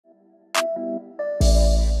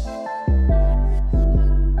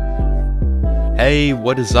Hey,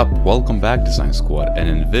 what is up? Welcome back, Design Squad, and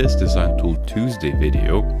in this Design Tool Tuesday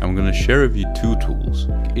video, I'm gonna share with you two tools.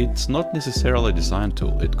 It's not necessarily a design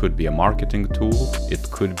tool, it could be a marketing tool, it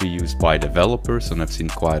could be used by developers, and I've seen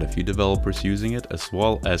quite a few developers using it, as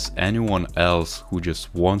well as anyone else who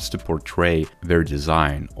just wants to portray their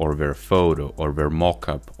design, or their photo, or their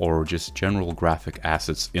mockup, or just general graphic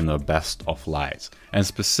assets in the best of lights. And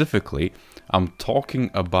specifically, I'm talking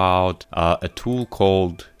about a tool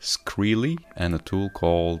called ScreenZ and a tool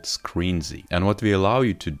called ScreenZ. And what we allow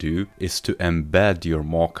you to do is to embed your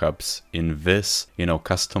mockups in this,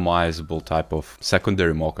 customizable type of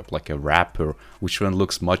secondary mockup, like a wrapper, which then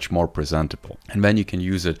looks much more presentable. And then you can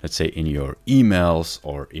use it, let's say, in your emails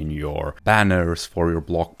or in your banners for your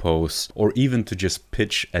blog posts, or even to just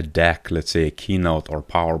pitch a deck, let's say a keynote or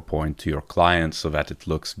PowerPoint to your client so that it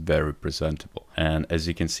looks very presentable. And as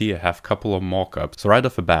you can see, I have a couple of mockups. So right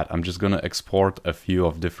off the bat, I'm just going to export a few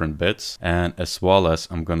of different bits, and as well as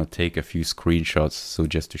I'm going to take a few screenshots, so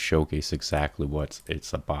just to showcase exactly what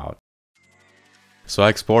it's about. So I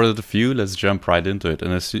exported a few, let's jump right into it.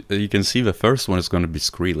 And as you can see, the first one is going to be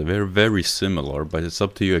ScreenZ. They're very similar, but it's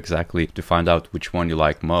up to you exactly to find out which one you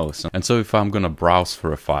like most. And so if I'm going to browse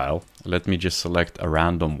for a file, let me just select a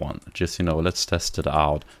random one. Just, let's test it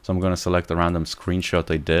out. So I'm going to select a random screenshot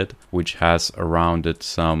I did, which has around it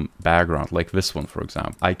some background, like this one, for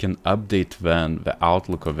example. I can update then the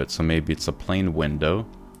outlook of it. So maybe it's a plain window.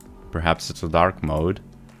 Perhaps it's a dark mode.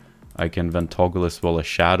 I can then toggle as well a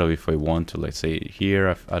shadow if I want to. Let's say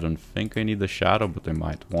here, I don't think I need a shadow, but I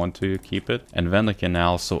might want to keep it. And then I can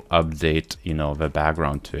also update, the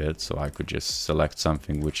background to it. So I could just select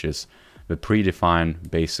something which is the predefined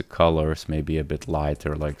basic colors, maybe a bit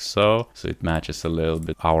lighter like so. So it matches a little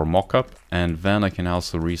bit our mockup. And then I can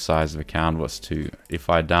also resize the canvas to, if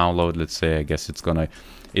I download, let's say, I guess it's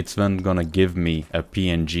then gonna give me a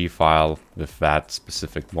PNG file with that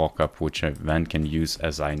specific mockup, which I then can use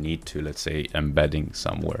as I need to, let's say, embedding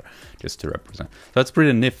somewhere just to represent. So that's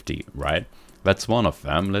pretty nifty, right? That's one of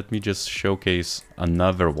them. Let me just showcase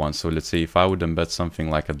another one. So let's say if I would embed something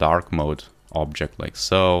like a dark mode object like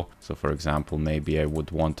so. So for example, maybe I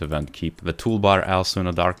would want to then keep the toolbar also in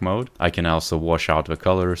a dark mode. I can also wash out the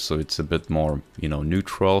colors so it's a bit more,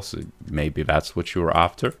 neutral. So maybe that's what you're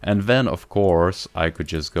after. And then of course, I could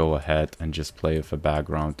just go ahead and just play with the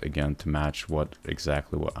background again to match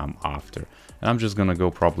exactly what I'm after. And I'm just gonna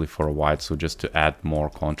go probably for a white, so just to add more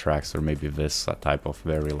contrast, or maybe this type of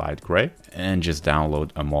very light gray, and just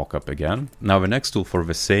download a mockup again. Now the next tool for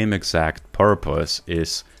the same exact purpose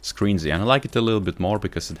is ScreenZ, and I like it a little bit more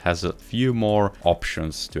because it has a few more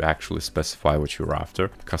options to actually specify what you're after.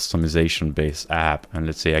 Customization based app, and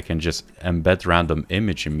let's say I can just embed random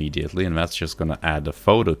image immediately, and that's just gonna add a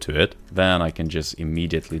photo to it. Then I can just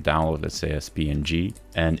immediately download, let's say, as PNG,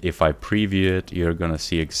 and if I preview it, you're gonna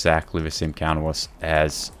see exactly the same canvas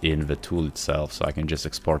as in the tool itself. So I can just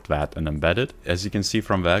export that and embed it. As you can see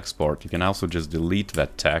from the export, you can also just delete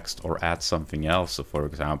that text or add something else. So for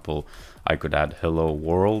example, I could add hello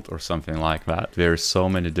world or something like that. There's so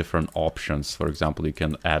many different options. For example, you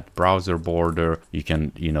can add browser border, you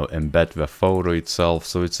can, embed the photo itself.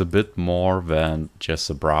 So it's a bit more than just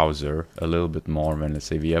a browser, a little bit more than, let's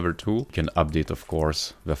say, the other tool. You can update, of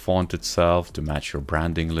course, the font itself to match your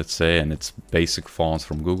branding, let's say, and it's basic fonts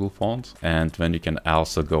from Google Fonts. And then you can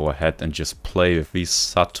also go ahead and just play with these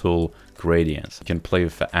subtle gradients. You can play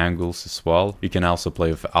with the angles as well. You can also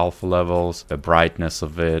play with the alpha levels, the brightness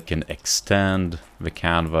of it. You can extend the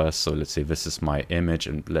canvas. So let's say this is my image,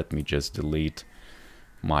 and let me just delete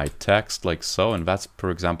my text like so. And that's,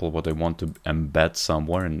 for example, what I want to embed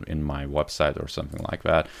somewhere in my website or something like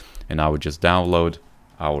that. And I would just download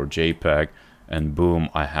our JPEG, and boom,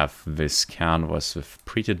 I have this canvas with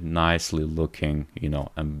pretty nicely looking,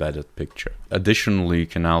 embedded picture. Additionally, you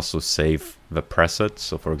can also save the preset.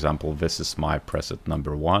 So for example, this is my preset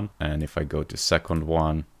number 1. And if I go to second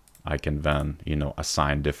one, I can then,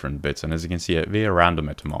 assign different bits. And as you can see, they are random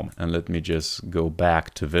at the moment. And let me just go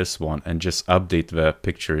back to this one and just update the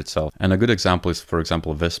picture itself. And a good example is, for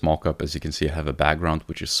example, this mockup. As you can see, I have a background,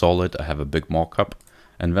 which is solid. I have a big mockup.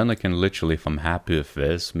 And then I can literally, if I'm happy with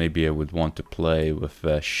this, maybe I would want to play with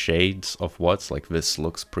the shades of what's like this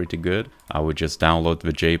looks pretty good. I would just download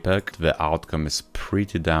the JPEG. The outcome is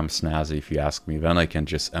pretty damn snazzy if you ask me. Then I can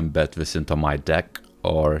just embed this into my deck,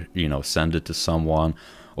 or, send it to someone,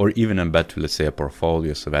 or even embed to, let's say, a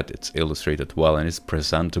portfolio so that it's illustrated well and it's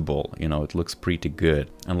presentable. It looks pretty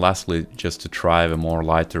good. And lastly, just to try a more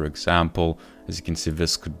lighter example, as you can see,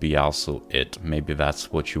 this could be also it. Maybe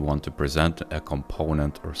that's what you want to present, a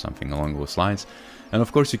component or something along those lines. And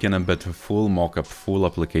of course you can embed a full mockup, full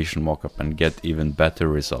application mockup and get even better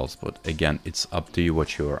results. But again, it's up to you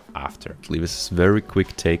what you're after. This is very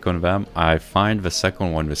quick take on them. I find the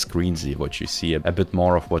second one with ScreenZ, what you see a bit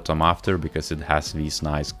more of what I'm after, because it has these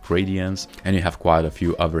nice gradients and you have quite a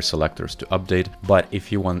few other selectors to update. But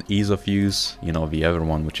if you want ease of use, you know, the other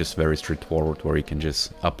one, which is very straightforward, where you can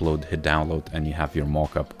just upload, hit download, and you have your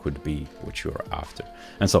mockup, could be what you're after.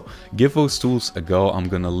 And so give those tools a go. I'm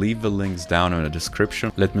gonna leave the links down in the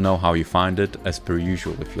description. Let me know how you find it. As per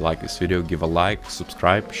usual, if you like this video, give a like,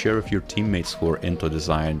 subscribe, share with your teammates who are into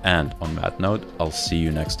design. And on that note, I'll see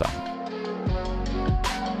you next time.